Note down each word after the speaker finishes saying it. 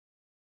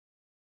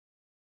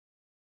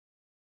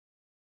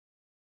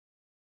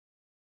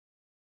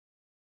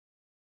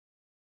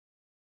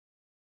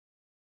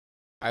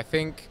I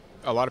think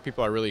a lot of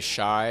people are really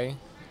shy,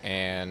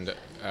 and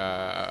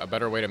a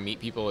better way to meet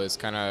people is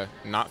kind of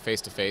not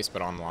face-to-face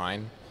but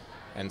online.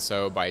 And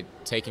so by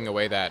taking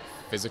away that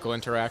physical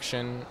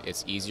interaction,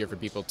 it's easier for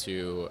people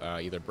to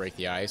either break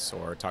the ice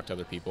or talk to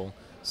other people.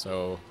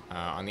 So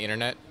on the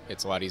internet,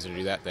 it's a lot easier to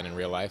do that than in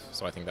real life,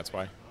 so I think that's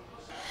why.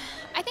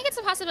 I think it's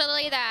a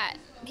possibility that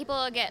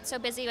people get so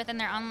busy within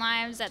their own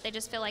lives that they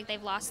just feel like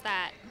they've lost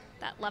that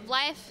love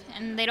life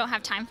and they don't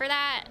have time for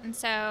that, and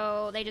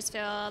so they just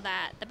feel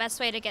that the best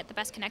way to get the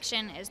best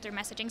connection is through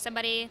messaging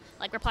somebody,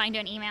 like replying to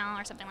an email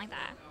or something like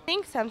that. I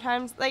think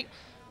sometimes,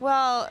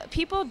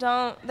 people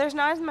don't, there's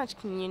not as much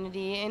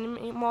community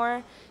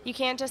anymore. You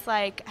can't just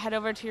head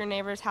over to your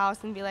neighbor's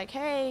house and be like,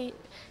 hey,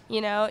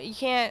 you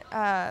can't,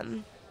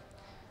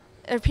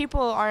 or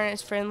people aren't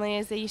as friendly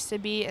as they used to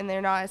be, and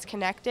they're not as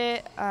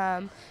connected.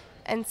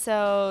 And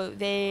so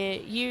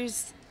they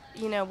use,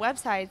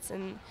 websites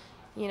and,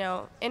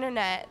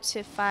 internet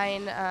to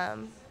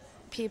find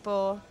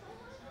people,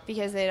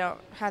 because they don't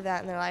have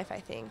that in their life, I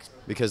think.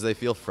 Because they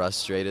feel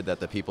frustrated that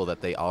the people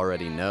that they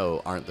already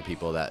know aren't the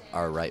people that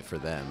are right for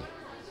them.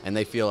 And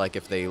they feel like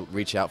if they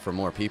reach out for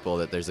more people,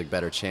 that there's a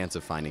better chance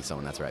of finding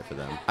someone that's right for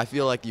them. I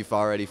feel like you've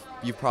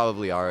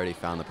probably already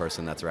found the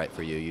person that's right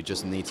for you. You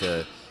just need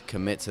to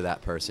commit to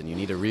that person. You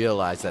need to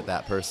realize that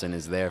that person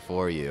is there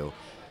for you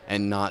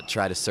and not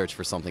try to search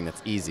for something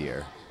that's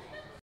easier.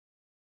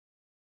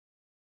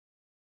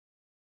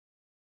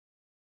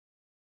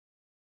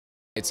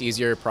 It's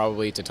easier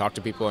probably to talk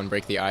to people and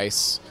break the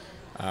ice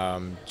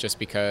just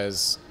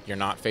because you're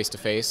not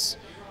face-to-face.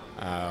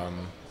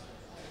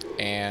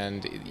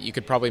 And you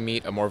could probably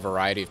meet a more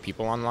variety of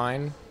people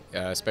online,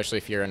 especially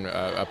if you're in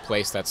a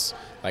place that's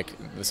like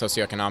the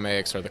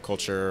socioeconomics or the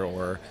culture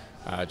or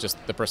just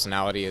the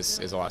personality is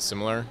a lot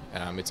similar.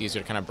 It's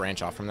easier to kind of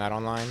branch off from that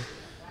online.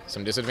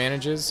 Some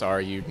disadvantages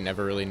are you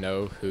never really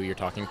know who you're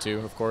talking to,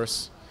 of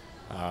course,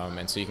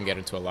 and so you can get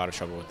into a lot of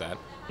trouble with that.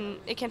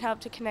 It can help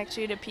to connect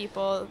you to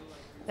people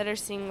that are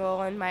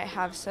single and might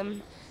have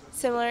some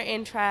similar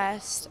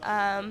interests.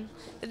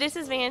 The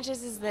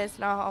disadvantages is that it's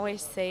not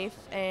always safe,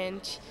 and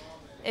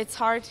it's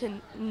hard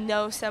to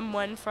know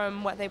someone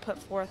from what they put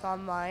forth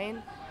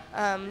online.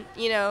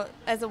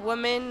 As a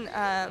woman,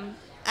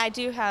 I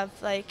do have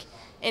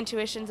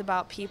intuitions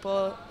about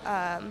people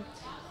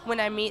when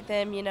I meet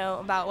them,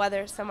 about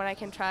whether it's someone I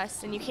can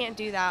trust, and you can't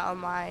do that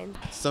online.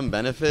 Some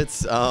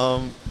benefits,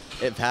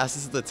 it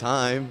passes the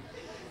time.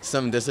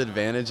 Some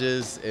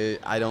disadvantages,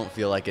 I don't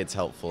feel like it's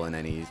helpful in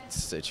any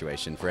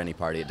situation for any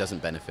party. It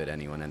doesn't benefit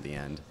anyone at the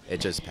end.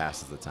 It just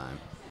passes the time.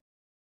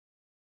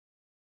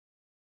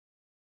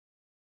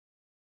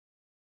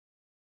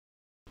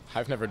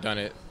 I've never done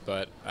it,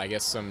 but I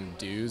guess some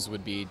do's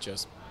would be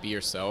just be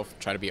yourself,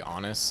 try to be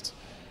honest,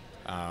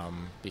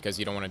 because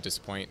you don't want to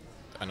disappoint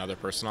another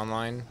person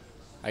online,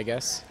 I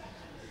guess.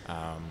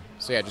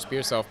 So yeah, just be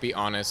yourself, be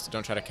honest,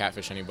 don't try to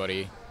catfish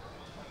anybody,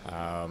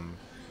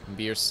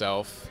 be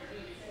yourself.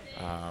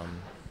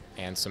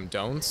 And some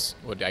don'ts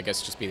would, I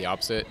guess, just be the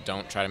opposite.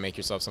 Don't try to make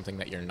yourself something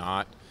that you're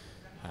not.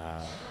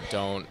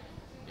 Don't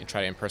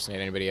try to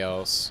impersonate anybody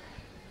else.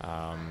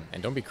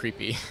 And don't be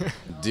creepy.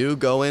 Do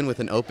go in with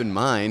an open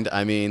mind.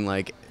 I mean,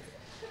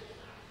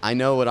 I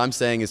know what I'm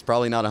saying is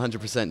probably not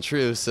 100%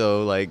 true,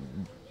 so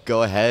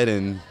go ahead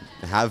and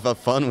have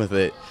fun with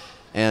it.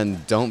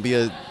 And don't be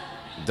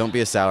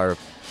a sour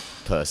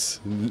puss.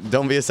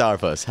 Don't be a sour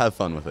puss. Have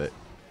fun with it.